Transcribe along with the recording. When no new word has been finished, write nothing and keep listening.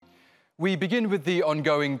We begin with the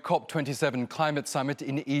ongoing COP27 climate summit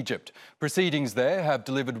in Egypt. Proceedings there have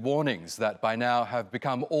delivered warnings that by now have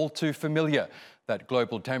become all too familiar, that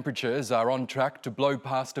global temperatures are on track to blow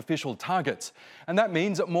past official targets. And that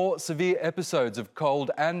means more severe episodes of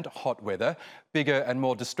cold and hot weather, bigger and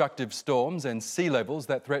more destructive storms and sea levels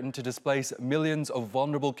that threaten to displace millions of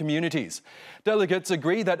vulnerable communities. Delegates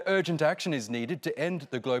agree that urgent action is needed to end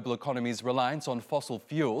the global economy's reliance on fossil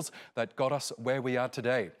fuels that got us where we are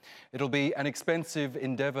today. It'll be an expensive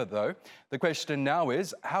endeavour, though. The question now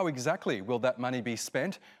is, how exactly will that money be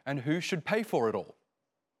spent and who should pay for it all?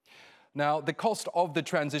 Now, the cost of the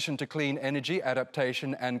transition to clean energy,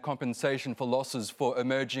 adaptation and compensation for losses for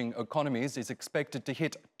emerging economies is expected to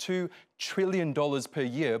hit $2 trillion per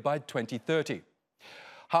year by 2030.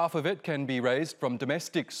 Half of it can be raised from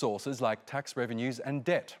domestic sources like tax revenues and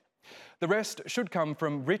debt. The rest should come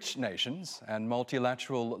from rich nations and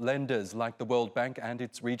multilateral lenders like the World Bank and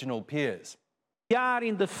its regional peers. We are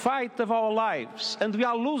in the fight of our lives and we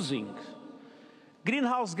are losing.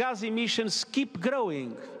 Greenhouse gas emissions keep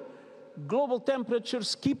growing. Global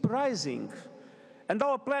temperatures keep rising, and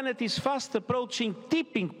our planet is fast approaching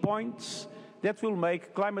tipping points that will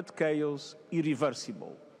make climate chaos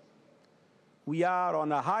irreversible. We are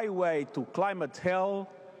on a highway to climate hell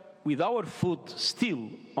with our foot still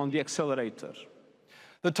on the accelerator.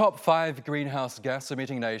 The top 5 greenhouse gas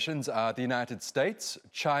emitting nations are the United States,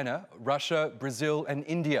 China, Russia, Brazil and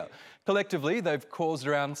India. Collectively, they've caused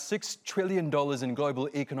around $6 trillion in global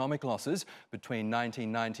economic losses between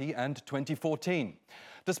 1990 and 2014.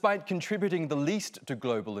 Despite contributing the least to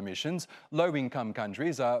global emissions, low-income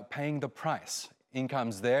countries are paying the price.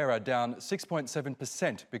 Incomes there are down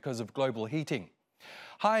 6.7% because of global heating.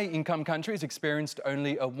 High-income countries experienced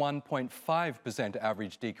only a 1.5%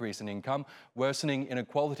 average decrease in income, worsening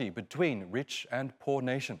inequality between rich and poor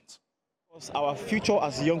nations. Our future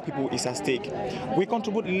as young people is at stake. We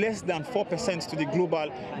contribute less than 4% to the global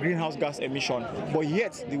greenhouse gas emission, but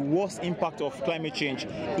yet the worst impact of climate change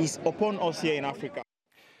is upon us here in Africa.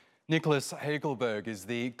 Nicholas Hagelberg is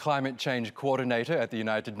the Climate Change Coordinator at the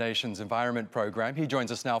United Nations Environment Programme. He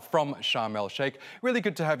joins us now from Sharm el-Sheikh. Really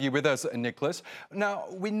good to have you with us, Nicholas. Now,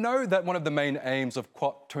 we know that one of the main aims of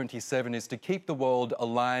COP27 is to keep the world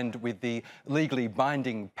aligned with the legally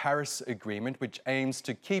binding Paris Agreement, which aims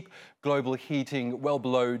to keep global heating well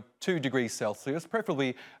below 2 degrees Celsius,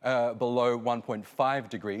 preferably below 1.5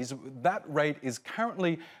 degrees. That rate is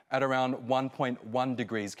currently at around 1.1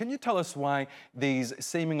 degrees. Can you tell us why these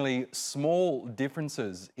seemingly small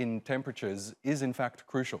differences in temperatures is in fact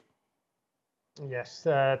crucial? Yes,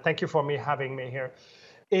 thank you for having me here.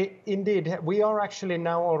 Indeed, we are actually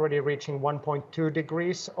now already reaching 1.2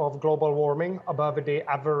 degrees of global warming above the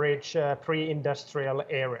average pre-industrial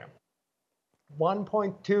area.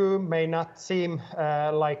 1.2 may not seem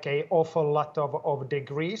like an awful lot of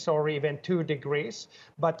degrees or even 2 degrees,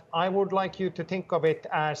 but I would like you to think of it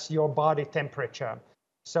as your body temperature.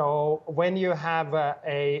 So when you have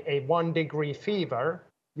a 1 degree fever,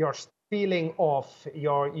 you're feeling off,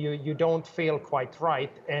 you don't feel quite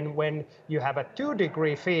right. And when you have a 2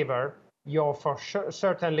 degree fever, you're for sure,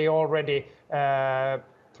 certainly already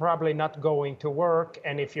probably not going to work,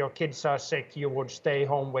 and if your kids are sick, you would stay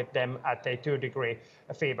home with them at a 2 degree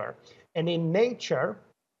fever. And in nature,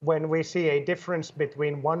 when we see a difference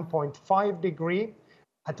between 1.5 degree,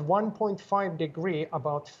 at 1.5 degree,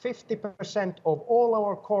 about 50% of all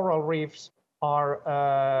our coral reefs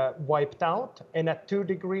are wiped out, and at 2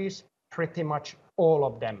 degrees, pretty much all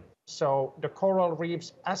of them. So the coral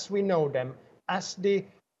reefs, as we know them, as the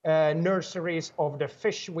nurseries of the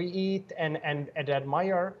fish we eat and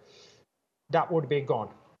admire, that would be gone.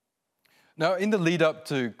 Now, in the lead up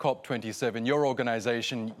to COP27, your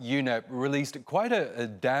organisation, UNEP, released quite a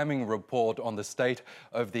damning report on the state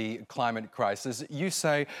of the climate crisis. You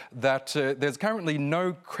say that there's currently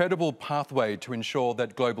no credible pathway to ensure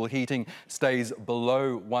that global heating stays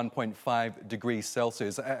below 1.5 degrees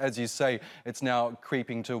Celsius. As you say, it's now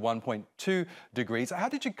creeping to 1.2 degrees. How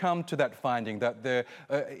did you come to that finding that there,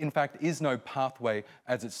 in fact, is no pathway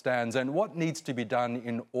as it stands? And what needs to be done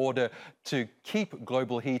in order to keep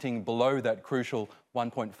global heating below that crucial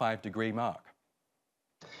 1.5 degree mark?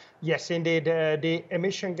 Yes, indeed. The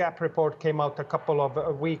emission gap report came out a couple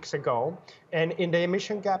of weeks ago. And in the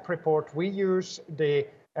emission gap report, we use the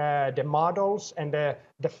models and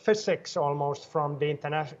the physics almost from the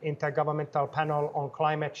Intergovernmental Panel on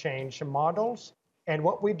Climate Change models. And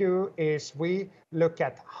what we do is we look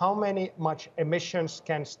at how much emissions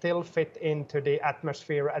can still fit into the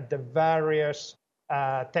atmosphere at the various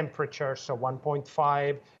temperatures, so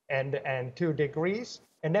 1.5 and 2 degrees.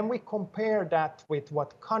 And then we compare that with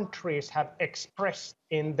what countries have expressed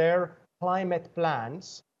in their climate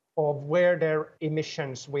plans of where their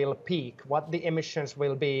emissions will peak, what the emissions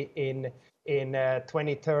will be in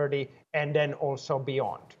 2030, and then also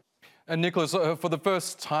beyond. And Nicholas, for the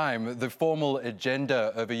first time, the formal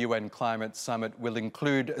agenda of a UN climate summit will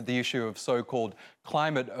include the issue of so-called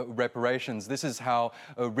climate reparations. This is how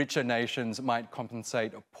richer nations might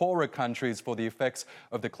compensate poorer countries for the effects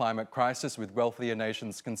of the climate crisis, with wealthier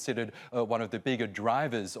nations considered one of the bigger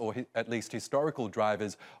drivers, or at least historical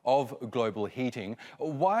drivers, of global heating.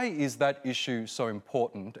 Why is that issue so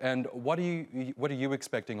important, and what are you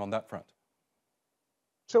expecting on that front?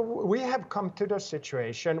 So we have come to the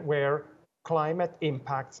situation where climate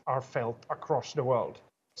impacts are felt across the world.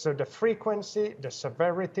 So the frequency, the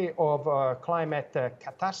severity of climate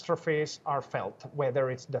catastrophes are felt, whether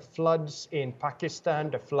it's the floods in Pakistan,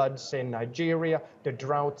 the floods in Nigeria, the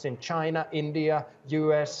droughts in China, India,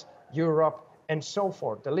 US, Europe, and so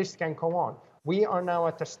forth. The list can go on. We are now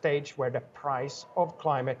at a stage where the price of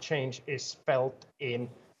climate change is felt in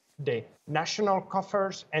the national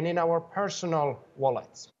coffers and in our personal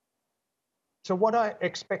wallets. So what I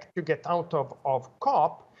expect to get out of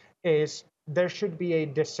COP is there should be a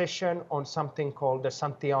decision on something called the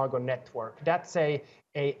Santiago Network. That's a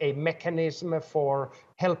mechanism for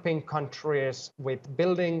helping countries with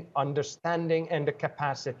building understanding and the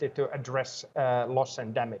capacity to address loss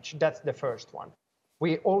and damage. That's the first one.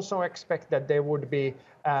 We also expect that there would be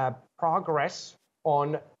progress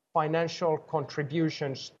on financial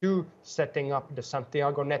contributions to setting up the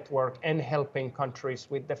Santiago Network and helping countries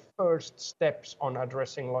with the first steps on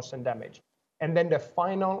addressing loss and damage. And then the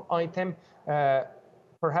final item,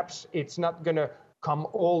 perhaps it's not going to come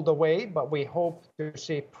all the way, but we hope to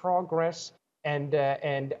see progress and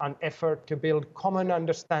an effort to build common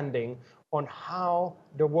understanding on how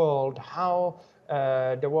the world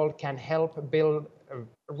can help build,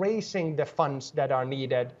 raising the funds that are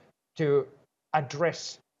needed to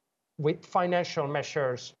address with financial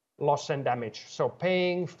measures, loss and damage. So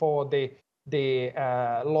paying for the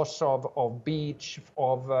loss of beach,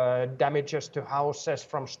 of damages to houses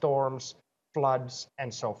from storms, floods,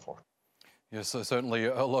 and so forth. Yes, so certainly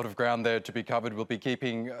a lot of ground there to be covered. We'll be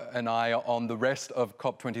keeping an eye on the rest of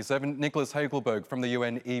COP27. Nicholas Hagelberg from the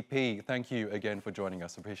UNEP, thank you again for joining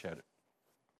us. Appreciate it.